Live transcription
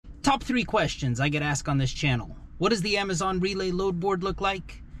Top 3 questions I get asked on this channel. What does the Amazon Relay load board look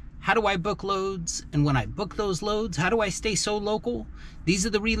like? How do I book loads? And when I book those loads, how do I stay so local? These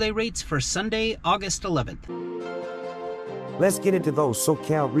are the relay rates for Sunday, August 11th. Let's get into those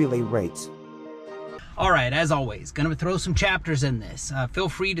SoCal relay rates. Alright, as always, gonna throw some chapters in this. Feel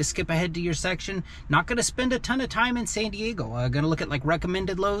free to skip ahead to your section. Not gonna spend a ton of time in San Diego. Gonna look at like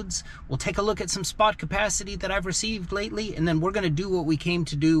recommended loads. We'll take a look at some spot capacity that I've received lately, and then we're gonna do what we came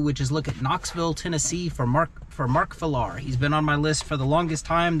to do, which is look at Knoxville, Tennessee for Mark Filar. He's been on my list for the longest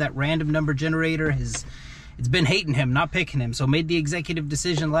time. That random number generator it's been hating him, not picking him. So made the executive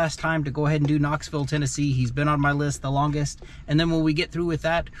decision last time to go ahead and do Knoxville, Tennessee. He's been on my list the longest. And then when we get through with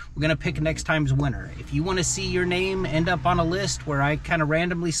that, we're going to pick next time's winner. If you want to see your name end up on a list where I kind of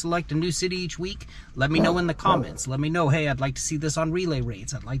randomly select a new city each week, let me know in the comments. Let me know, hey, I'd like to see this on relay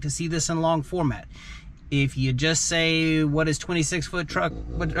rates. I'd like to see this in long format. If you just say, what is 26-foot truck,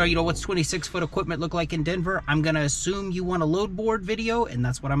 what's 26-foot equipment look like in Denver, I'm going to assume you want a load board video, and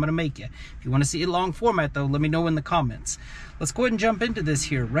that's what I'm going to make you. If you want to see it long format, though, let me know in the comments. Let's go ahead and jump into this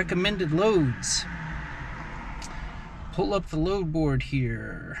here. Recommended loads. Pull up the load board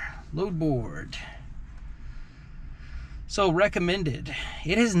here. Load board. So recommended.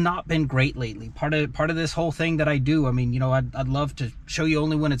 It has not been great lately. Part of this whole thing that I do, I mean, I'd love to show you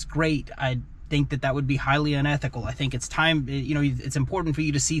only when it's great. I think that would be highly unethical. I think it's time, it's important for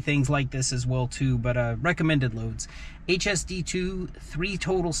you to see things like this as well too. But recommended loads: HSD2, 3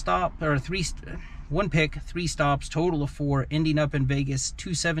 total stop, or 1 pick, 3 stops, total of 4, ending up in Vegas,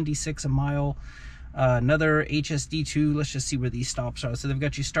 $276 a mile. Another HSD2. Let's just see where these stops are. So they've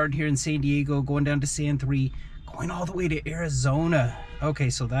got you starting here in San Diego, going down to San 3, going all the way to Arizona. Okay,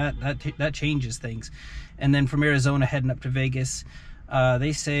 so that changes things. And then from Arizona heading up to Vegas.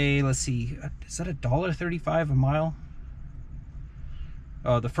 They say, let's see, is that $1.35 a mile?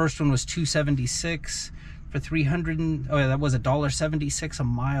 Oh, the first one was $2.76 for 300. Oh yeah, that was $1.76 a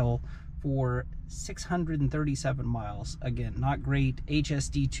mile for 637 miles. Again, not great.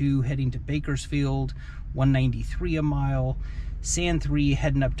 HSD2 heading to Bakersfield, $1.93 a mile. San 3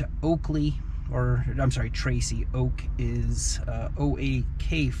 heading up to Oakley, or I'm sorry, Tracy. Oak is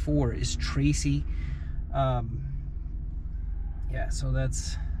OAK4 is Tracy. Yeah, so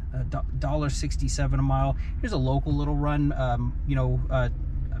that's $1.67 a mile. Here's a local little run. I'm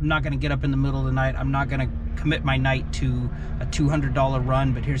not going to get up in the middle of the night. I'm not going to commit my night to a $200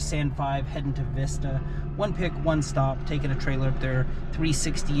 run, but here's San 5 heading to Vista. 1 pick, 1 stop, taking a trailer up there.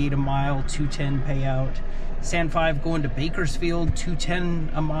 $3.68 a mile, $2.10 payout. San 5 going to Bakersfield, $2.10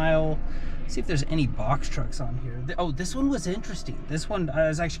 a mile. See if there's any box trucks on here. Oh, this one was interesting. This one, I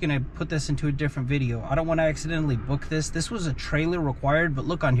was actually going to put this into a different video. I don't want to accidentally book this. This was a trailer required, but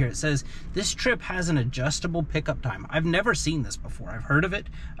look on here. It says this trip has an adjustable pickup time. I've never seen this before. I've heard of it.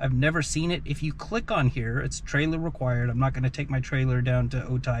 I've never seen it. If you click on here, it's trailer required. I'm not going to take my trailer down to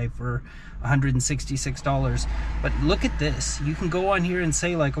Otay for $166. But look at this. You can go on here and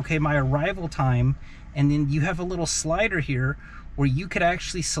say like, okay, my arrival time, and then you have a little slider here where you could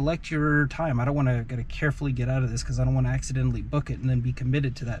actually select your time. I don't want to gotta carefully get out of this because I don't want to accidentally book it and then be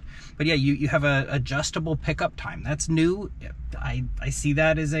committed to that. But yeah, you have a adjustable pickup time. That's new. I see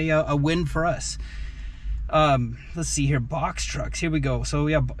that as a win for us. Let's see here, box trucks. Here we go. So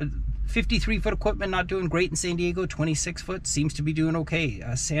yeah, 53-foot equipment not doing great in San Diego. 26-foot seems to be doing okay.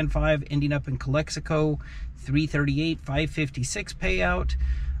 San 5 ending up in Calexico, 338, 556 payout.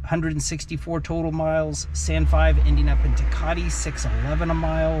 164 total miles. San 5 ending up in Tecate, 611 a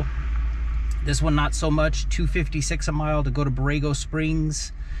mile. This one not so much, 256 a mile to go to Borrego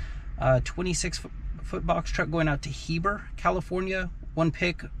Springs. 26-foot box truck going out to Heber, California. 1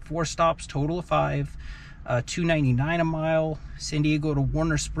 pick, 4 stops, total of 5. 299 a mile. San Diego to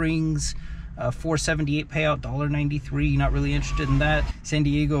Warner Springs, 478 payout, $1.93. Not really interested in that. San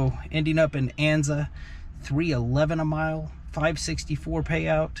Diego ending up in Anza, 311 a mile. 564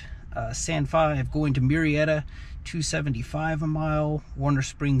 payout. San 5 going to Murrieta, 275 a mile. Warner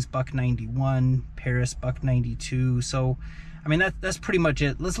Springs, $1.91. Paris, $1.92. So I mean, that's pretty much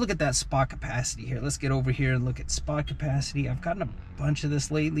it. Let's look at that spot capacity here. Let's get over here and look at spot capacity. I've gotten a bunch of this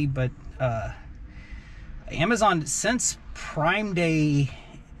lately, but Amazon, since Prime Day,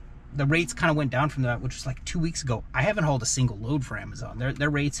 the rates kind of went down from that, which was like 2 weeks ago. I haven't hauled a single load for Amazon. Their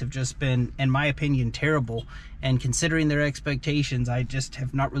rates have just been, in my opinion, terrible. And considering their expectations, I just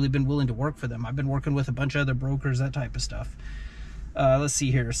have not really been willing to work for them. I've been working with a bunch of other brokers, that type of stuff. Let's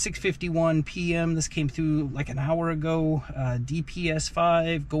see here, 6:51 p.m. This came through like an hour ago. DPS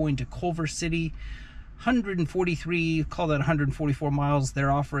 5 going to Culver City, 143, call that 144 miles.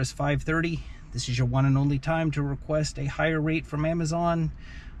 Their offer is $530. This is your one and only time to request a higher rate from Amazon.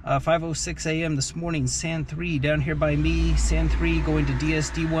 5:06 a.m. this morning, San 3 down here by me. San 3 going to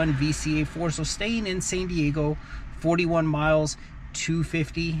DSD1, VCA 4. So staying in San Diego, 41 miles,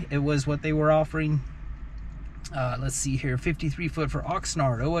 250. It was what they were offering. Let's see here, 53 foot for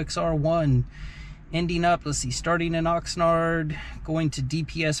Oxnard, OXR1. Ending up, let's see, starting in Oxnard, going to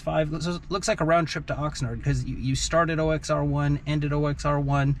DPS 5. Looks like a round trip to Oxnard because you started OXR1, ended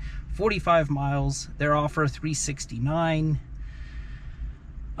OXR1, 45 miles. Their offer 369.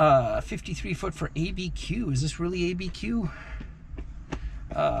 53 foot for ABQ. Is this really ABQ?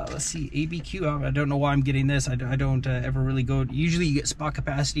 Let's see, ABQ. I don't know why I'm getting this. I don't ever really go. Usually you get spot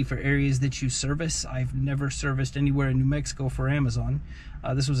capacity for areas that you service. I've never serviced anywhere in New Mexico for Amazon.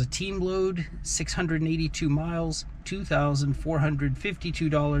 This was a team load, 682 miles,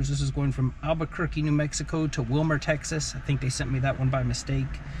 $2,452. This is going from Albuquerque, New Mexico to Wilmer, Texas. I think they sent me that one by mistake.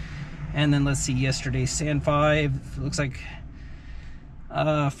 And then let's see, yesterday, San 5, looks like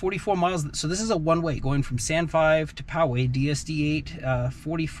 44 miles. So this is a one-way going from San 5 to Poway, DSD 8,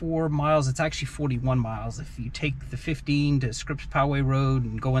 44 miles. It's actually 41 miles if you take the 15 to Scripps Poway Road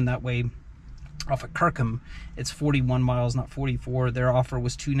and go in that way off of Kirkham. It's 41 miles, not 44. Their offer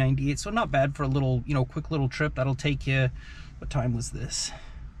was 298, so not bad for a little, you know, quick little trip. That'll take you, what time was this?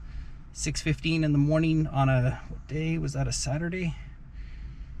 6:15 in the morning on a, what day was that, a Saturday?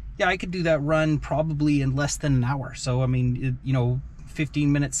 Yeah, I could do that run probably in less than an hour. So I mean, you know,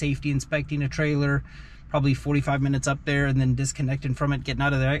 15-minute safety inspecting a trailer, probably 45 minutes up there, and then disconnecting from it, getting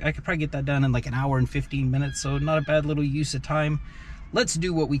out of there. I could probably get that done in like an hour and 15 minutes, so not a bad little use of time. Let's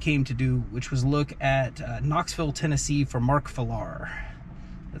do what we came to do, which was look at Knoxville, Tennessee for Mark Filar.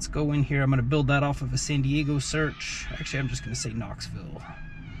 Let's go in here. I'm going to build that off of a San Diego search. Actually, I'm just going to say Knoxville.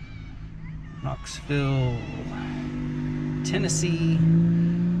 Knoxville, Tennessee.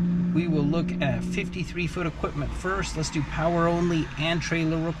 We will look at 53 foot equipment first. Let's do power only and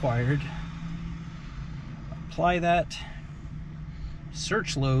trailer required. Apply that.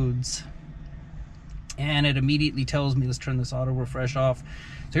 Search loads. And it immediately tells me, let's turn this auto refresh off.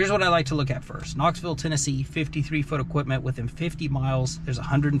 So here's what I like to look at first. Knoxville, Tennessee, 53 foot equipment within 50 miles. There's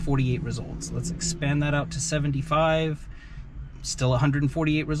 148 results. Let's expand that out to 75. Still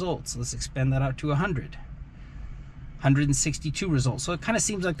 148 results. Let's expand that out to 100. 162 results. So it kind of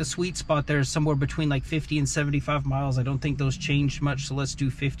seems like the sweet spot there is somewhere between like 50 and 75 miles. I don't think those changed much, so let's do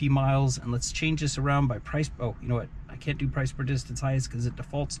 50 miles and let's change this around by price. Oh, you know what? I can't do price per distance highest because it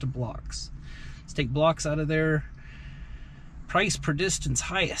defaults to blocks. Let's take blocks out of there. Price per distance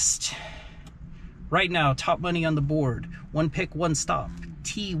highest. Right now, top money on the board. One pick, one stop.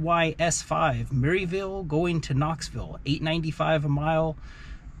 TYS5, Maryville going to Knoxville, $8.95 a mile.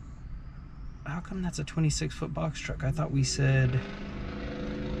 How come that's a 26 foot box truck? I thought we said,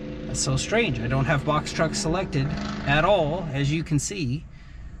 that's so strange. I don't have box truck selected at all, as you can see.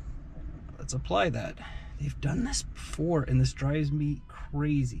 Let's apply that. They've done this before and this drives me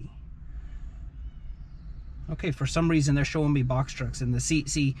crazy. Okay, for some reason they're showing me box trucks in the seat.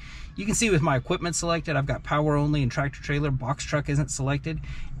 See, you can see with my equipment selected, I've got power only and tractor trailer. Box truck isn't selected.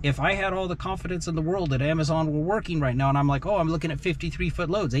 If I had all the confidence in the world that Amazon were working right now and I'm like, oh, I'm looking at 53 foot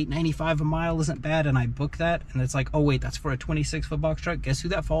loads, $8.95 a mile isn't bad, and I book that, and it's like, oh wait, that's for a 26 foot box truck. Guess who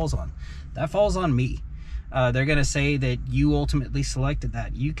that falls on? That falls on me. They're gonna say that you ultimately selected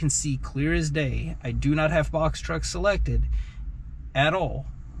that. You can see clear as day, I do not have box truck selected at all.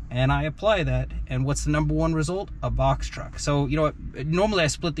 And I apply that, and what's the number one result? A box truck. So, you know what, normally I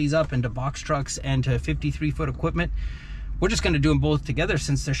split these up into box trucks and to 53 foot equipment. We're just gonna do them both together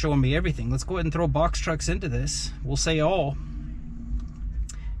since they're showing me everything. Let's go ahead and throw box trucks into this. We'll say all,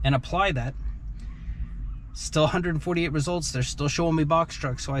 and apply that. Still 148 results. They're still showing me box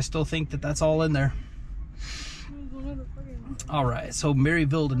trucks, so I still think that that's all in there. All right, so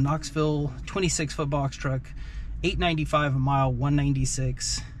Maryville to Knoxville, 26 foot box truck, $8.95 a mile,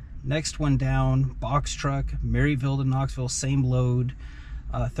 $196. Next one down, box truck, Maryville to Knoxville, same load.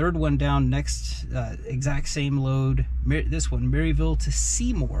 Third one down, next exact same load. This one, Maryville to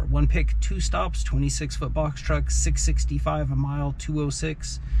Seymour, one pick, two stops, 26 foot box truck, $665 a mile,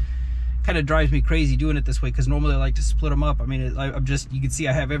 $206. Kind of drives me crazy doing it this way because normally I like to split them up. I mean, I'm just, you can see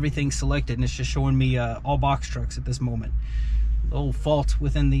I have everything selected and it's just showing me all box trucks at this moment. A little fault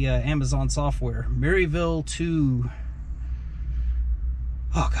within the Amazon software. Maryville to,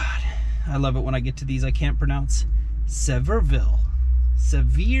 oh God, I love it when I get to these I can't pronounce. Sevierville.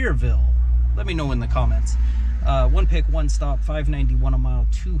 Let me know in the comments. One pick, one stop, $5.91 a mile,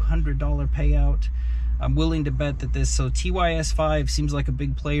 $200 payout. I'm willing to bet that this, so TYS5 seems like a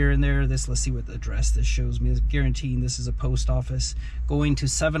big player in there. This, let's see what the address this shows me. It's guaranteeing this is a post office. Going to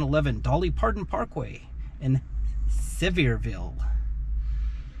 711 Dolly Parton Parkway in Sevierville.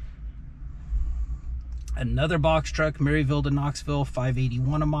 Another box truck, Maryville to Knoxville,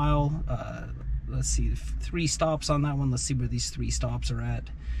 $5.81 a mile. Let's see, 3 stops on that one. Let's see where these 3 stops are at.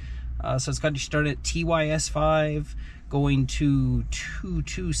 So it's got to start at TYS 5, going to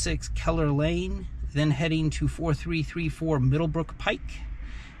 226 Keller Lane, then heading to 4334 Middlebrook Pike,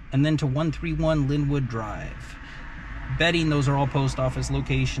 and then to 131 Linwood Drive. Betting those are all post office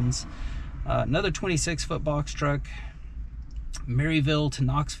locations. Another 26-foot box truck, Maryville to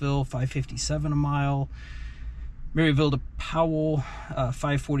Knoxville, $5.57 a mile. Maryville to Powell,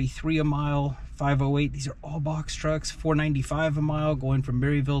 $5.43 a mile. 508, these are all box trucks. $4.95 a mile, going from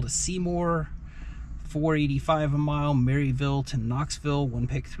Maryville to Seymour. $4.85 a mile. Maryville to Knoxville, 1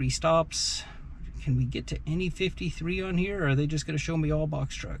 pick, 3 stops. Can we get to any 53 on here, or are they just going to show me all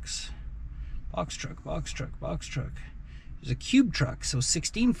box trucks? Box truck, box truck, box truck. There's a cube truck, so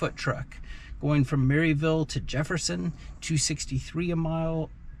 16-foot truck, going from Maryville to Jefferson, $2.63 a mile.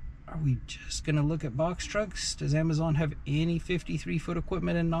 Are we just going to look at box trucks? Does Amazon have any 53-foot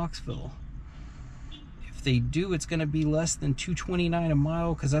equipment in Knoxville? If they do, it's going to be less than $2.29 a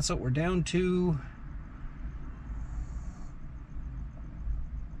mile, because that's what we're down to.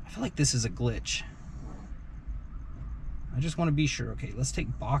 I feel like this is a glitch. I just want to be sure. Okay, let's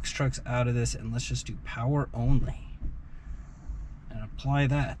take box trucks out of this and let's just do power only and apply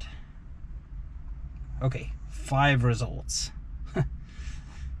that. Okay, 5 results.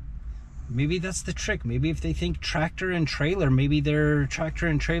 Maybe that's the trick. Maybe if they think tractor and trailer, maybe they're tractor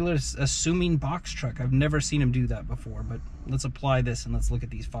and trailer assuming box truck. I've never seen them do that before, but let's apply this and let's look at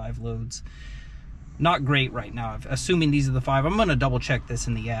these 5 loads. Not great right now, assuming these are the 5. I'm gonna double check this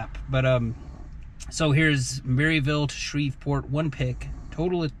in the app, but so here's Maryville to Shreveport, 1 pick,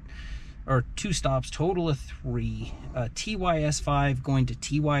 total of, or 2 stops, total of 3. TYS 5 going to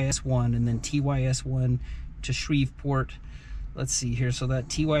TYS 1, and then TYS 1 to Shreveport. Let's see here. So that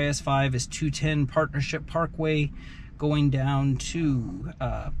TYS 5 is 210 Partnership Parkway, going down to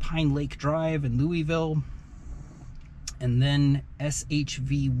Pine Lake Drive in Louisville. And then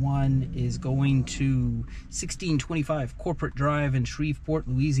SHV 1 is going to 1625 Corporate Drive in Shreveport,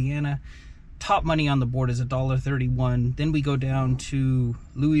 Louisiana. Top money on the board is $1.31. Then we go down to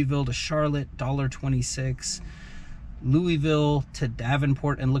Louisville to Charlotte, $1.26. Louisville to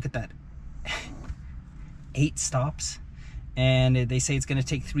Davenport, and look at that, 8 stops. And they say it's going to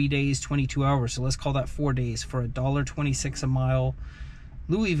take 3 days, 22 hours. So let's call that 4 days for $1.26 a mile.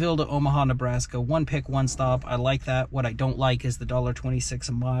 Louisville to Omaha, Nebraska, 1 pick, 1 stop. I like that. What I don't like is the $1.26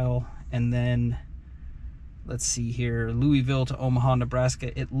 a mile. And then let's see here, Louisville to Omaha,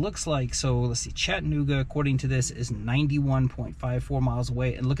 Nebraska. It looks like, so let's see, Chattanooga, according to this, is 91.54 miles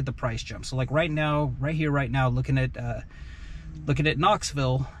away. And look at the price jump. So like right now, right here, right now, looking at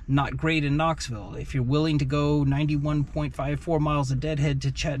Knoxville, not great in Knoxville. If you're willing to go 91.54 miles a deadhead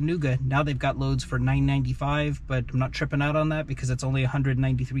to Chattanooga, now they've got loads for $9.95, but I'm not tripping out on that because it's only a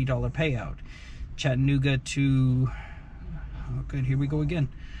 $193 payout. Chattanooga to, oh good, here we go again,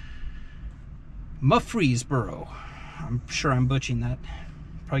 Murfreesboro. I'm sure I'm butchering that.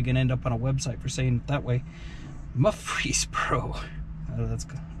 Probably gonna end up on a website for saying it that way. Murfreesboro. That's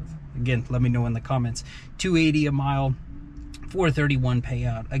good. Again, let me know in the comments. $2.80 a mile. $4.31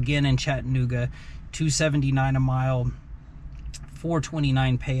 payout. Again in Chattanooga, $2.79 a mile,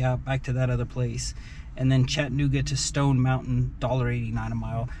 $4.29 payout back to that other place. And then Chattanooga to Stone Mountain, $1.89 a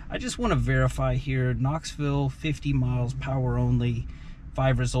mile. I just want to verify here, Knoxville, 50 miles, power only,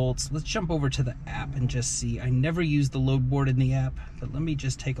 5 results. Let's jump over to the app and just see. I never use the load board in the app, but let me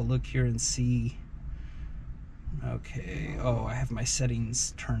just take a look here and see. Okay, oh, I have my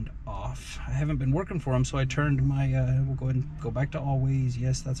settings turned off. I haven't been working for them, so I turned my, we'll go ahead and go back to always.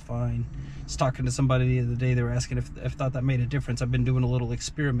 Yes, that's fine. I was talking to somebody the other day. They were asking if thought that made a difference. I've been doing a little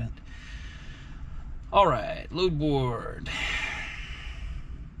experiment. All right, load board.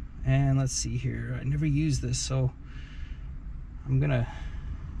 And let's see here. I never use this, so I'm gonna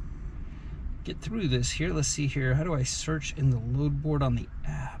get through this here. Let's see here. How do I search in the load board on the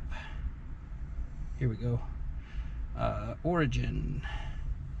app? Here we go. Origin,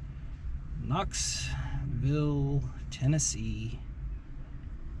 Knoxville, Tennessee,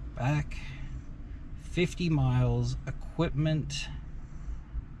 back 50 miles, equipment.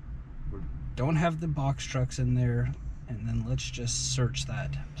 We don't have the box trucks in there, and then let's just search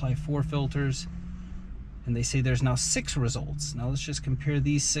that. Apply 4 filters, and they say there's now 6 results. Now let's just compare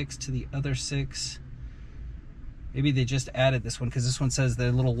these 6 to the other 6. Maybe they just added this one because this one says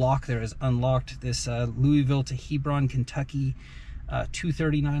the little lock there is unlocked. This Louisville to Hebron, Kentucky,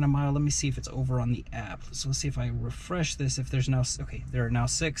 239 a mile. Let me see if it's over on the app. So let's see if I refresh this, if there's now, okay, there are now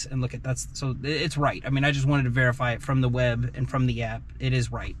 6, and look at that's, so it's right. I mean, I just wanted to verify it from the web and from the app. It is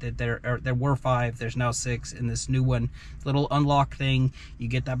right that there were 5, there's now 6 in this new one. Little unlock thing, you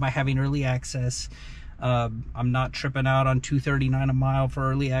get that by having early access. I'm not tripping out on 239 a mile for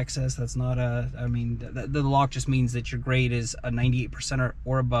early access. That's not a, I mean, the lock just means that your grade is a 98%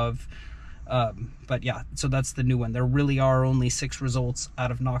 or above. But yeah, so that's the new one. There really are only 6 results out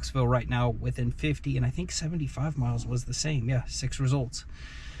of Knoxville right now within 50, and I think 75 miles was the same. Yeah, 6 results.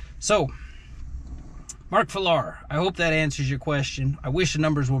 So, Mark Filar, I hope that answers your question. I wish the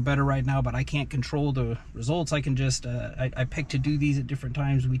numbers were better right now, but I can't control the results. I can just, I picked to do these at different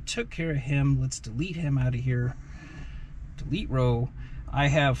times. We took care of him. Let's delete him out of here. Delete row. I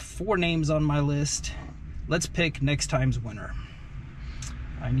have 4 names on my list. Let's pick next time's winner.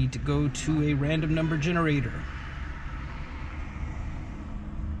 I need to go to a random number generator.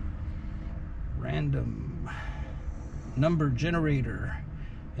 Random number generator.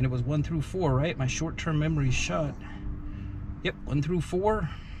 And it was 1 through 4, right? My short-term memory shot. Yep, 1 through 4.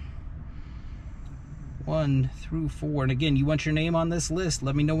 1 through 4. And again, you want your name on this list,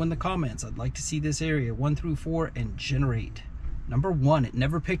 let me know in the comments. I'd like to see this area. 1 through 4 and generate. Number 1. It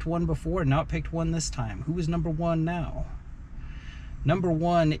never picked 1 before, now it picked 1 this time. Who is number 1 now? Number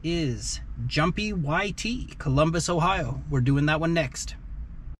 1 is JumpyYT, Columbus, Ohio. We're doing that one next.